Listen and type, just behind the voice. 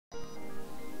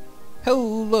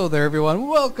Hello there everyone,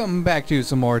 welcome back to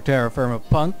some more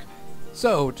Terrafirmapunk.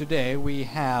 So today we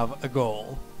have a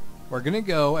goal. We're gonna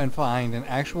go and find an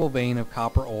actual vein of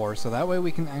copper ore so that way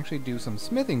we can actually do some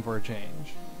smithing for a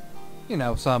change. You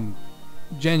know, some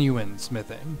genuine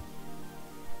smithing.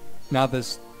 Not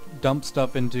this dump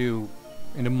stuff into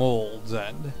molds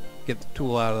and get the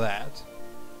tool out of that.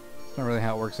 It's not really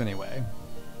how it works anyway.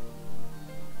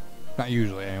 Not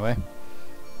usually anyway.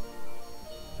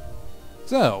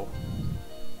 So,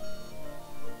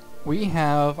 we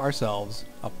have ourselves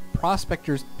a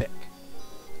prospector's pick.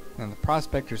 And the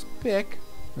prospector's pick,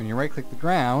 when you right click the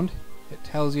ground, it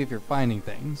tells you if you're finding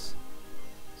things.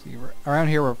 So around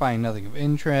here we're finding nothing of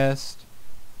interest.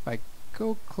 If I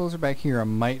go closer back here I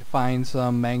might find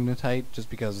some magnetite just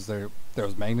because there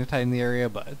was magnetite in the area,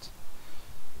 but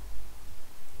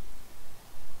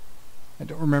I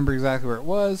don't remember exactly where it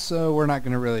was, so we're not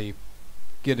going to really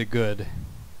get a good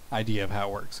idea of how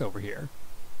it works over here.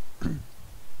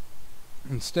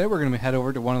 Instead we're going to head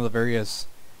over to one of the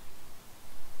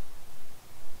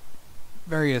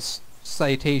various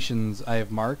citations I have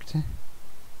marked.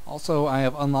 Also, I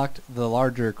have unlocked the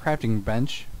larger crafting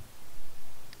bench,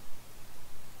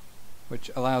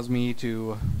 which allows me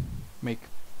to make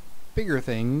bigger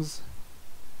things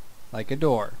like a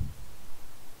door,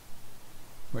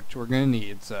 which we're going to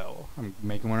need, so I'm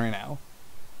making one right now.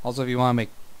 Also, if you want to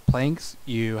make planks,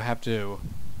 you have to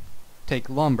take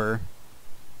lumber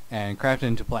and craft it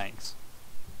into planks.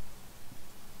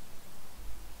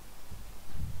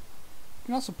 You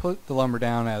can also put the lumber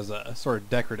down as a sort of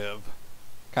decorative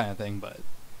kind of thing, but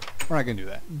we're not going to do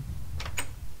that.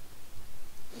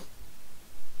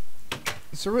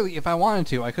 So really, if I wanted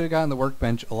to, I could have gotten the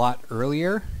workbench a lot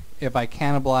earlier if I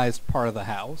cannibalized part of the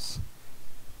house.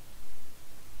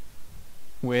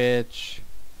 Which,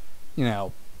 you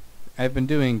know, I've been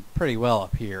doing pretty well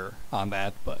up here on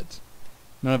that, but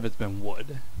none of it's been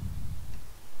wood.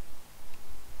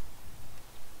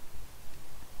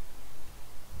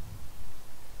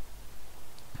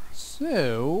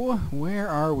 So, where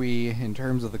are we in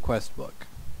terms of the quest book?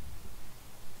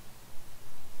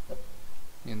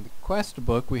 In the quest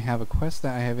book, we have a quest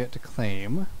that I have yet to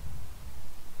claim.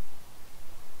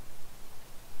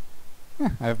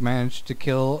 I've managed to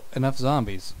kill enough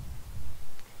zombies.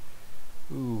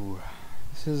 Ooh,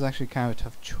 this is actually kind of a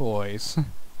tough choice.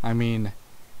 I mean,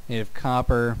 native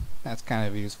copper, that's kind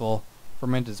of useful.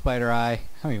 Fermented spider eye,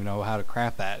 I don't even know how to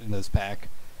craft that in this pack.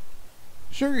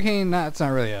 Sugarcane, that's not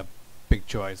really a big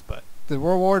choice, but the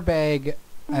reward bag,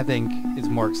 I think, is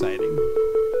more exciting.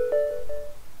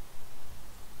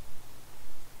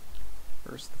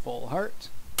 First, the full heart.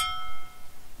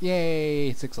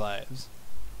 Yay, 6 lives.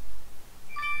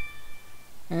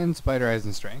 And spider eyes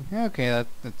and string. Okay,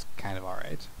 that's kind of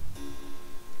alright.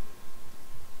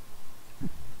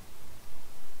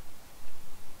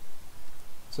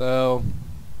 So,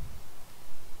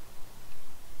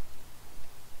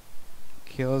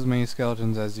 kill as many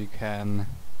skeletons as you can.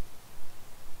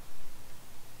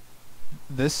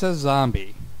 This says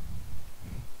zombie.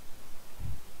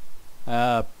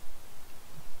 Pack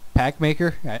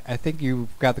maker? I think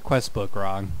you've got the quest book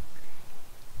wrong.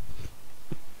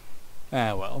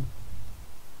 Ah, well.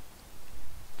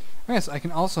 Yes, I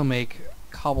can also make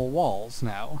cobble walls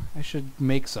now. I should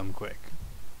make some quick.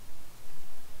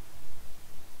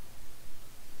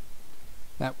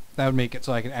 That would make it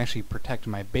so I can actually protect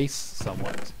my base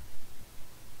somewhat.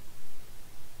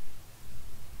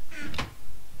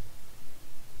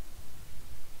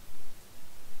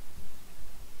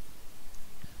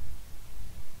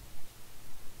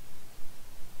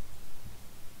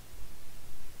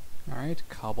 Alright,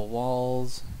 cobble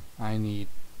walls. I need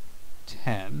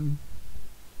 10.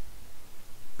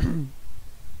 Might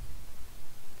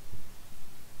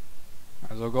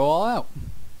as well go all out.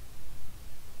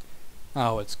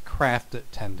 Oh, it's crafted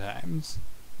 10 times.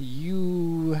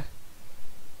 You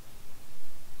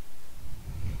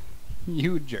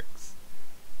jerks.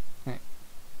 Right.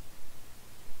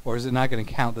 Or is it not going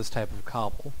to count this type of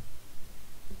cobble?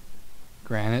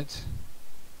 Granite,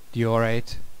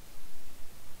 diorite,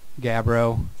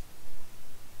 gabbro.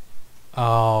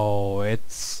 Oh,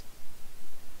 it's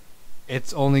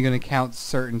only going to count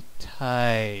certain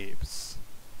types.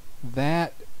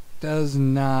 That does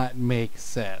not make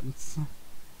sense,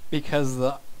 because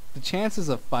the chances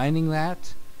of finding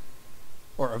that,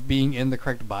 or of being in the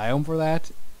correct biome for that,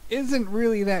 isn't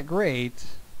really that great.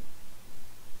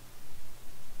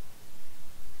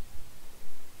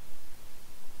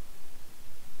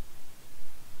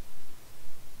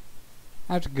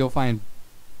 I have to go find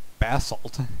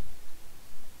basalt.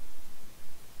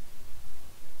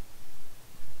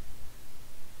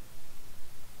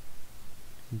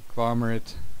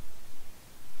 Conglomerate.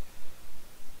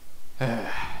 You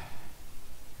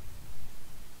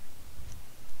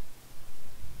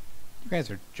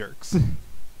guys are jerks.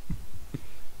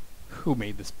 Who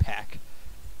made this pack?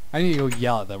 I need to go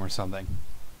yell at them or something.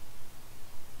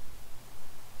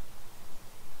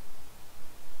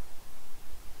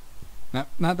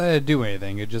 Not that it'd do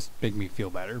anything, it'd just make me feel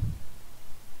better.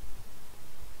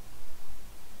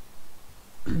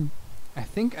 I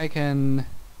think I can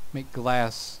make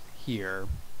glass here.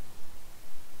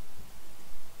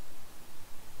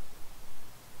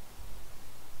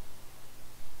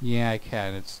 Yeah, I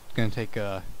can. It's gonna take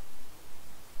a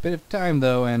bit of time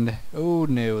though, and oh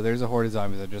no, there's a horde of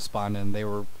zombies that just spawned in.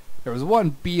 There was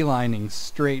one beelining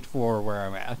straight for where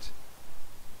I'm at.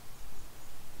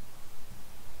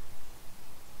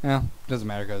 Well, doesn't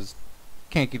matter because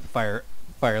can't keep the fire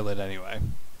lit anyway.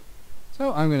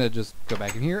 So I'm gonna just go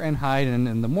back in here and hide, and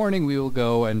in the morning we will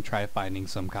go and try finding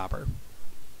some copper.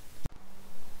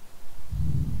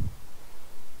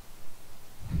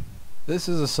 This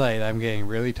is a sight I'm getting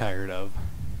really tired of.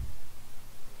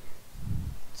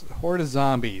 It's a horde of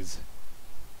zombies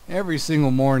every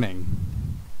single morning.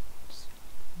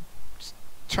 Just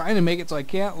trying to make it so I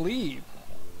can't leave.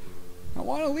 I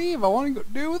want to leave. I want to go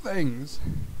do things.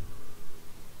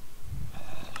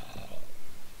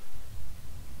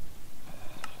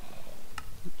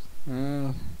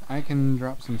 I can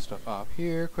drop some stuff off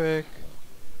here quick.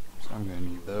 So I'm gonna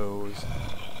need those.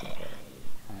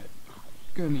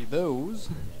 Gonna need those.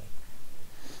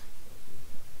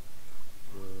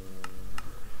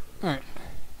 Alright.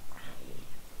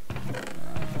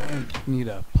 I need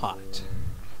a pot.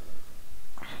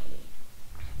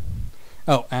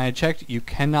 Oh, and I checked, you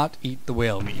cannot eat the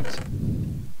whale meat.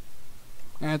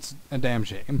 That's a damn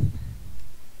shame.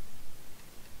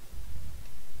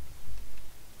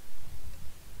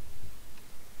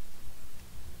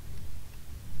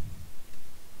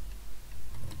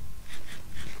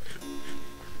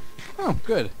 Oh,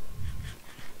 good.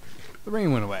 The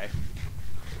rain went away.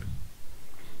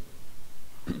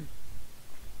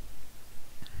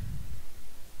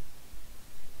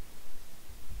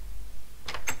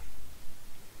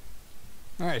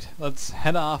 Alright, let's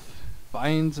head off,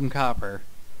 find some copper,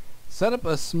 set up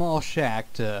a small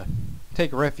shack to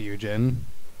take refuge in,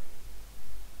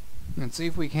 and see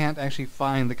if we can't actually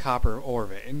find the copper ore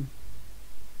vein.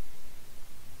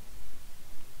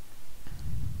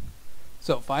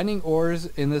 So finding ores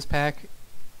in this pack,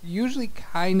 usually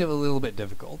kind of a little bit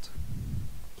difficult.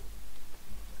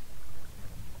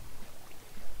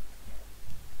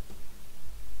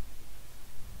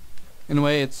 In a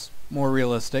way it's more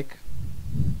realistic.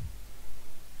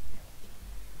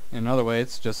 In another way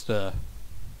it's just a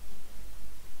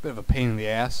bit of a pain in the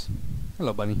ass.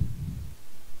 Hello, bunny.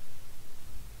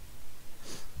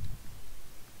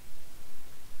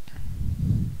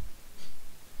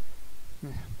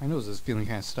 My nose is feeling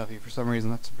kind of stuffy for some reason.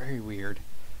 That's very weird.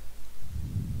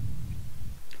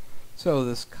 So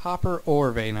this copper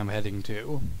ore vein I'm heading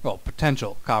to, well,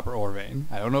 potential copper ore vein.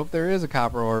 I don't know if there is a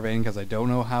copper ore vein because I don't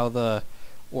know how the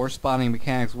ore spawning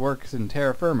mechanics works in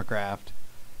Terrafirmacraft.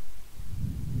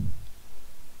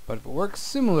 But if it works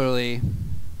similarly,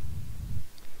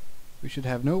 we should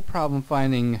have no problem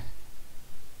finding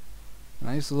a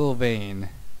nice little vein.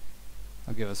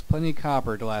 That'll give us plenty of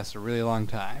copper to last a really long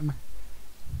time.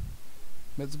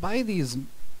 But it's by this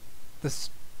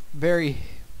very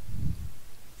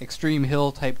extreme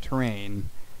hill type terrain,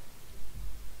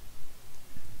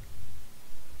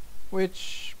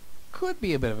 which could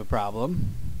be a bit of a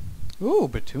problem. Ooh,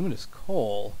 bituminous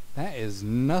coal. That is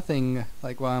nothing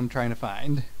like what I'm trying to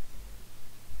find.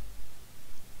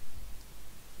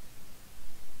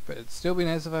 But it'd still be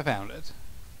nice if I found it.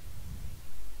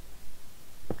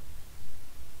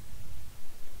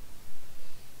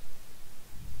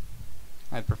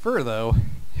 I'd prefer, though,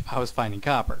 if I was finding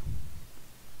copper.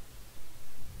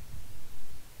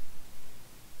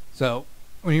 So,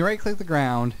 when you right-click the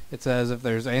ground, it says if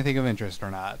there's anything of interest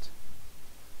or not.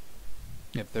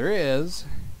 If there is,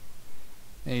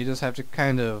 then you just have to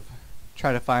kind of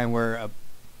try to find where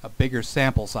a bigger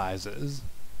sample size is.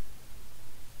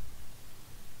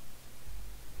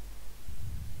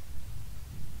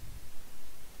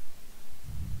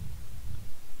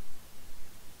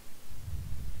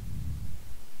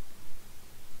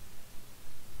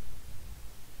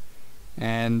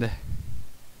 And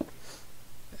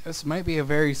this might be a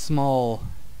very small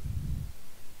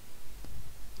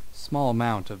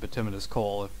amount of bituminous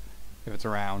coal if it's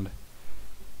around.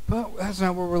 But that's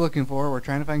not what we're looking for. We're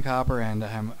trying to find copper, and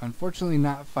I'm unfortunately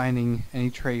not finding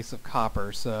any trace of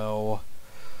copper, so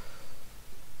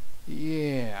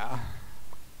yeah.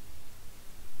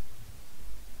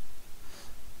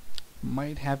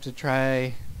 Might have to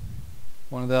try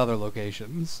one of the other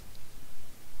locations.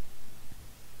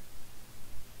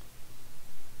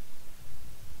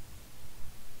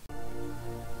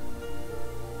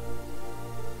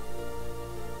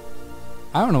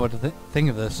 I don't know what to think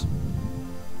of this.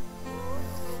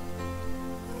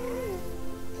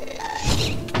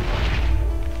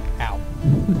 Ow.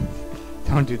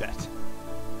 Don't do that.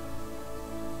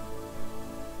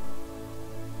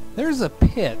 There's a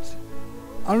pit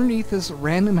underneath this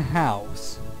random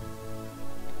house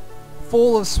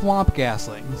full of swamp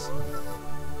gaslings.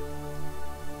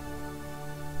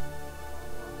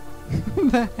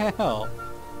 What the hell?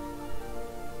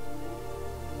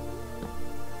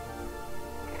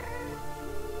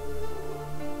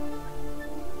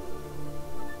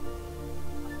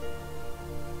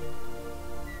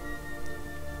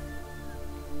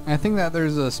 I think that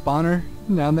there's a spawner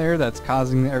down there that's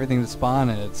causing everything to spawn,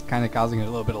 and it's kind of causing a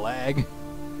little bit of lag.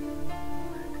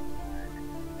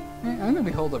 I'm going to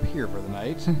be holed up here for the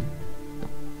night.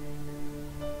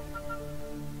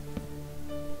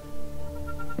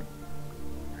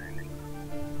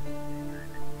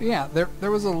 Yeah,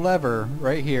 there was a lever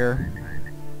right here,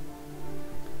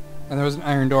 and there was an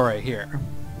iron door right here.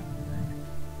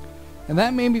 And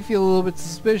that made me feel a little bit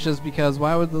suspicious, because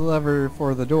why would the lever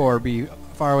for the door be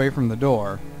far away from the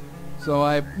door? So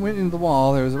I went into the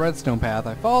wall, there was a redstone path,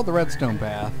 I followed the redstone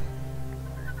path,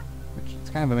 which is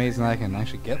kind of amazing that I can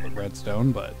actually get the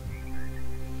redstone, but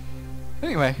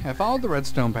anyway, I followed the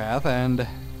redstone path, and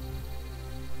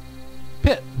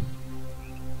pit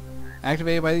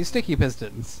activated by these sticky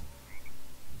pistons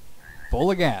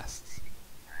full of gas.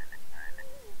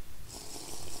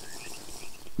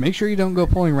 Make sure you don't go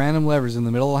pulling random levers in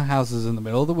the middle of houses in the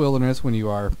middle of the wilderness when you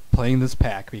are playing this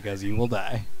pack, because you will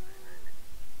die.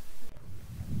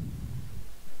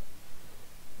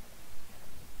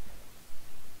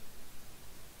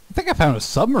 I think I found a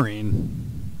submarine.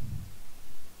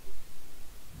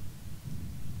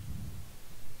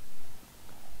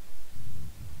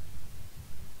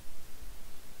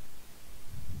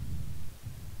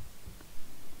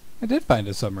 I did find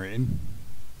a submarine.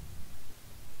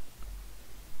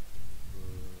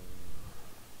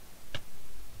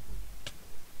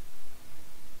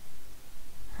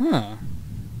 Huh.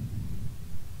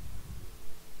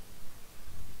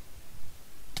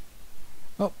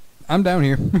 Oh, I'm down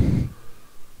here.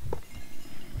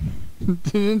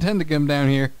 Didn't intend to come down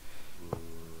here.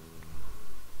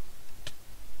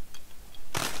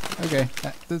 Okay,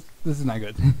 this is not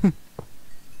good.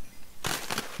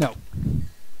 No.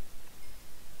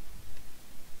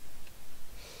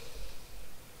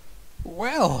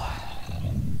 Well.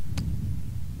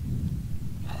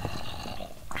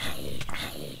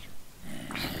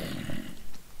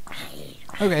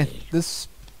 Okay, this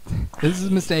is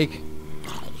a mistake.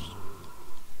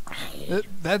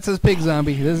 That says pig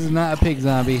zombie. This is not a pig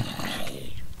zombie.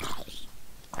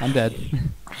 I'm dead.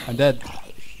 I'm dead.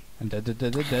 I'm dead, dead,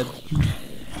 dead, dead, dead.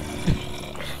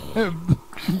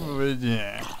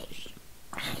 Yeah.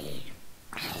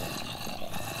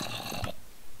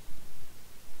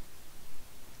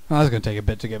 Well, that's going to take a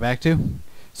bit to get back to.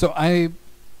 So I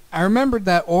remembered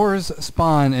that ores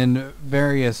spawn in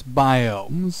various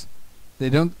biomes. They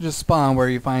don't just spawn where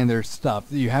you find their stuff.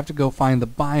 You have to go find the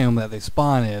biome that they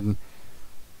spawn in,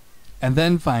 and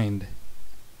then find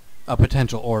a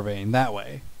potential ore vein that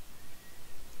way.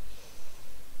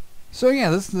 So yeah,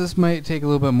 this might take a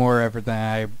little bit more effort than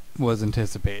I was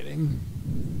anticipating,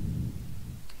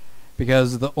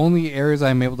 because the only areas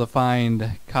I'm able to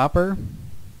find copper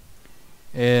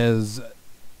is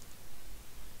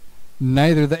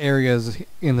neither the areas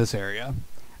in this area.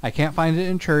 I can't find it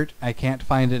in chert, I can't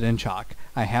find it in chalk.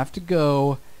 I have to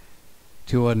go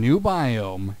to a new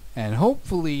biome, and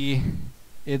hopefully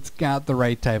it's got the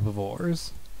right type of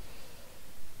ores.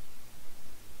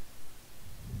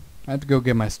 I have to go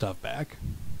get my stuff back.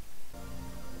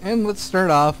 And let's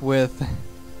start off with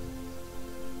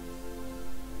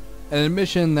an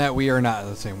admission that we are not in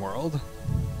the same world.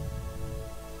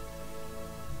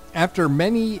 After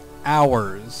many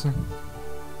hours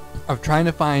of trying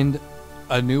to find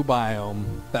a new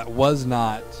biome that was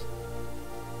not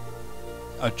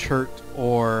a chert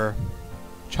or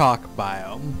chalk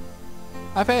biome,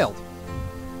 I failed.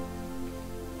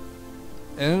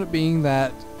 It ended up being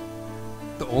that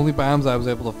the only biomes I was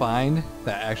able to find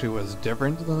that actually was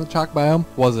different than the chalk biome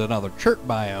was another chert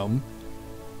biome,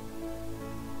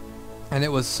 and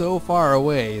it was so far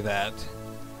away that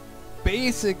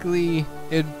basically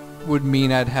it would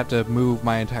mean I'd have to move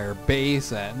my entire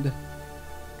base, and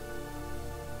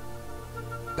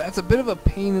that's a bit of a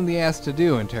pain in the ass to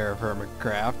do in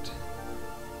Terrafirmacraft.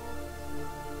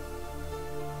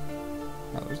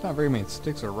 Oh, there's not very many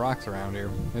sticks or rocks around here,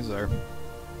 is there?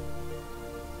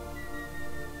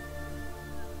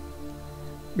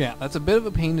 Yeah, that's a bit of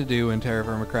a pain to do in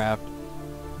Terrafirmacraft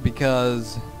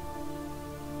because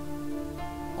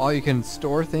while you can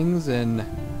store things in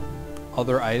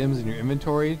other items in your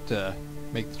inventory to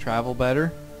make the travel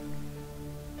better,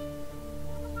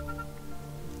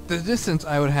 the distance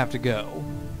I would have to go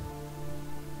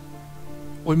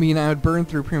would mean I would burn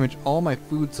through pretty much all my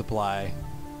food supply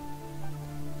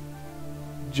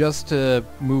just to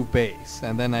move base,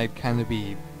 and then I'd kind of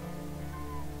be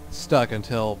stuck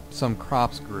until some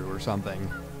crops grew or something.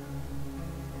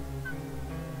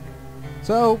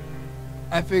 So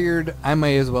I figured I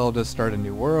might as well just start a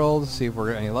new world, see if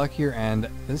we're any luckier, and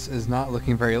this is not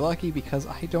looking very lucky because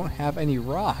I don't have any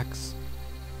rocks.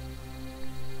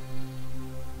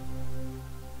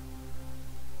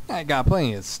 I got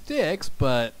plenty of sticks,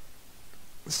 but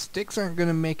sticks aren't going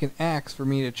to make an axe for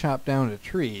me to chop down a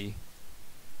tree.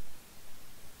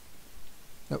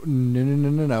 No, no, no, no,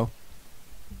 no, no.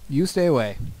 You stay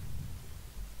away.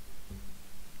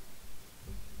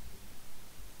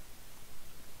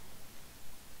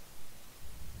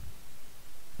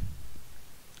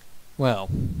 Well,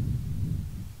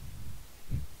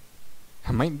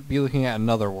 I might be looking at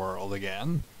another world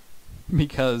again,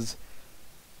 because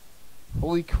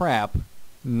holy crap,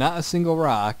 not a single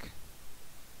rock.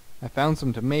 I found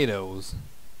some tomatoes,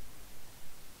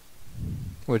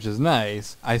 which is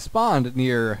nice. I spawned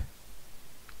near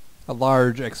a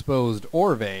large exposed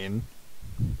ore vein,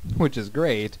 which is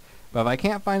great, but if I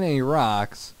can't find any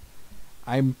rocks,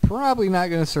 I'm probably not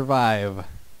going to survive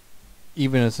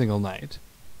even a single night.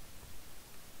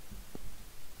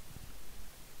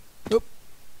 Oop,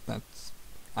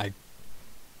 I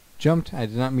jumped. I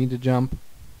did not mean to jump.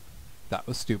 That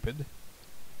was stupid.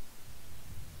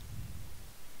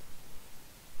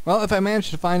 Well, if I manage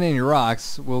to find any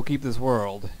rocks, we'll keep this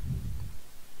world.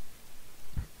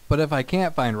 But if I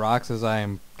can't find rocks, as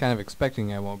I'm kind of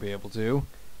expecting I won't be able to,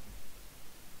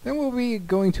 then we'll be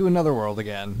going to another world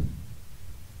again.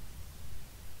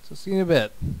 So see you in a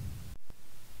bit.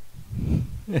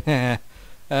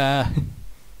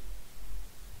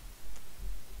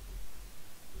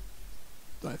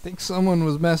 I think someone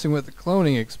was messing with the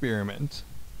cloning experiment.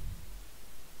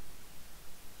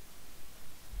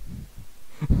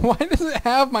 Why does it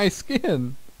have my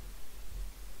skin?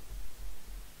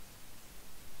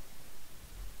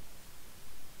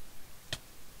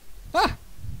 Ah!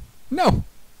 No!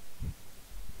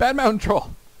 Bad mountain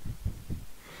troll!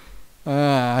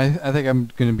 I think I'm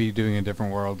gonna be doing a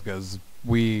different world because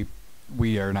we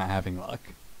are not having luck.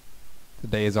 The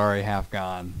day is already half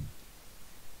gone.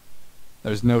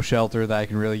 There's no shelter that I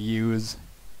can really use.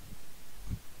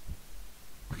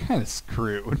 We're kind of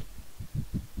screwed.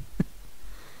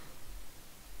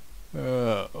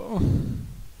 Oh.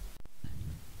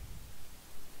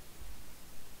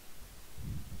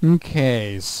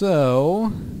 Okay,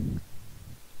 so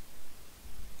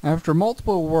after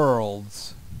multiple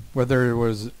worlds where there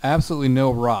was absolutely no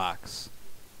rocks,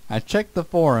 I checked the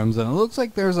forums and it looks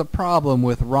like there's a problem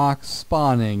with rocks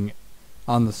spawning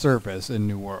on the surface in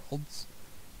new worlds.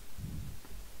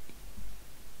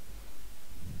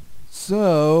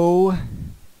 So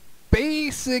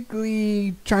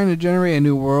basically trying to generate a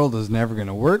new world is never going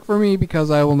to work for me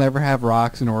because I will never have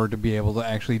rocks in order to be able to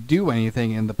actually do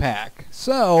anything in the pack.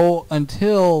 So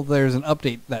until there's an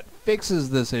update that fixes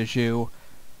this issue,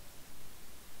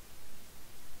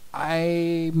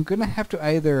 I'm going to have to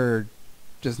either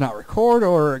just not record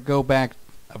or go back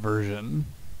a version.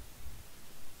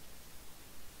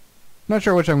 Not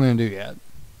sure which I'm going to do yet.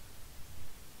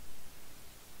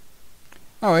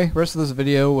 Anyway, rest of this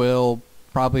video will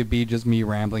probably be just me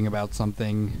rambling about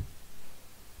something.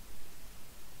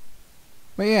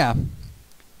 But yeah.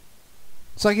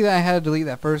 It's lucky that I had to delete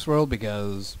that first world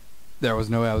because there was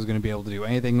no way I was going to be able to do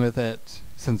anything with it,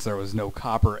 since there was no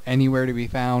copper anywhere to be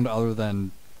found other than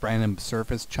random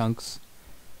surface chunks,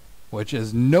 which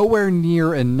is nowhere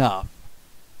near enough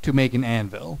to make an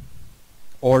anvil,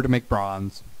 or to make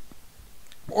bronze,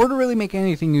 or to really make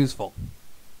anything useful.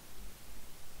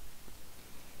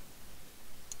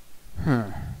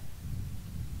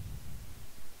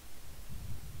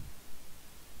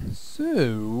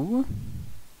 So,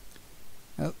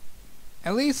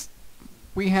 at least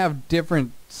we have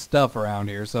different stuff around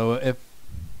here, so if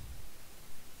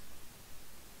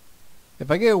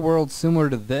I get a world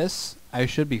similar to this, I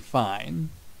should be fine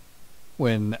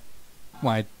when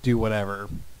I do whatever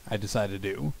I decide to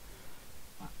do.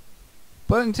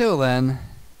 But until then,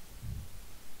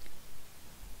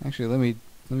 actually let me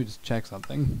just check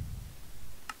something.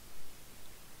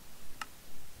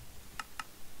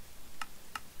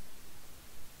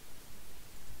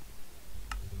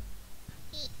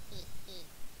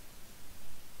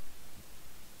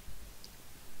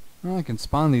 Well, I can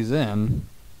spawn these in.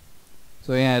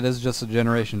 So yeah, it is just a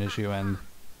generation issue, and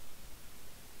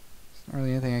there's not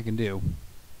really anything I can do.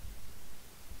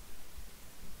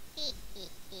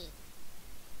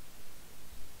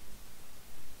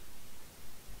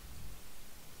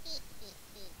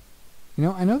 You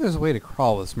know, I know there's a way to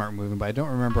crawl with smart moving, but I don't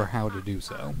remember how to do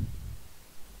so.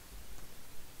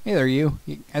 Hey there, you.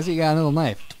 I see you got a little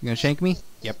knife. You gonna shank me?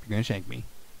 Yep, you're gonna shank me.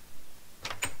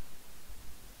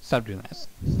 Stop doing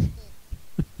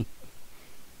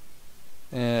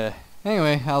that.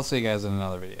 Anyway, I'll see you guys in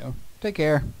another video. Take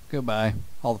care. Goodbye.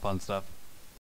 All the fun stuff.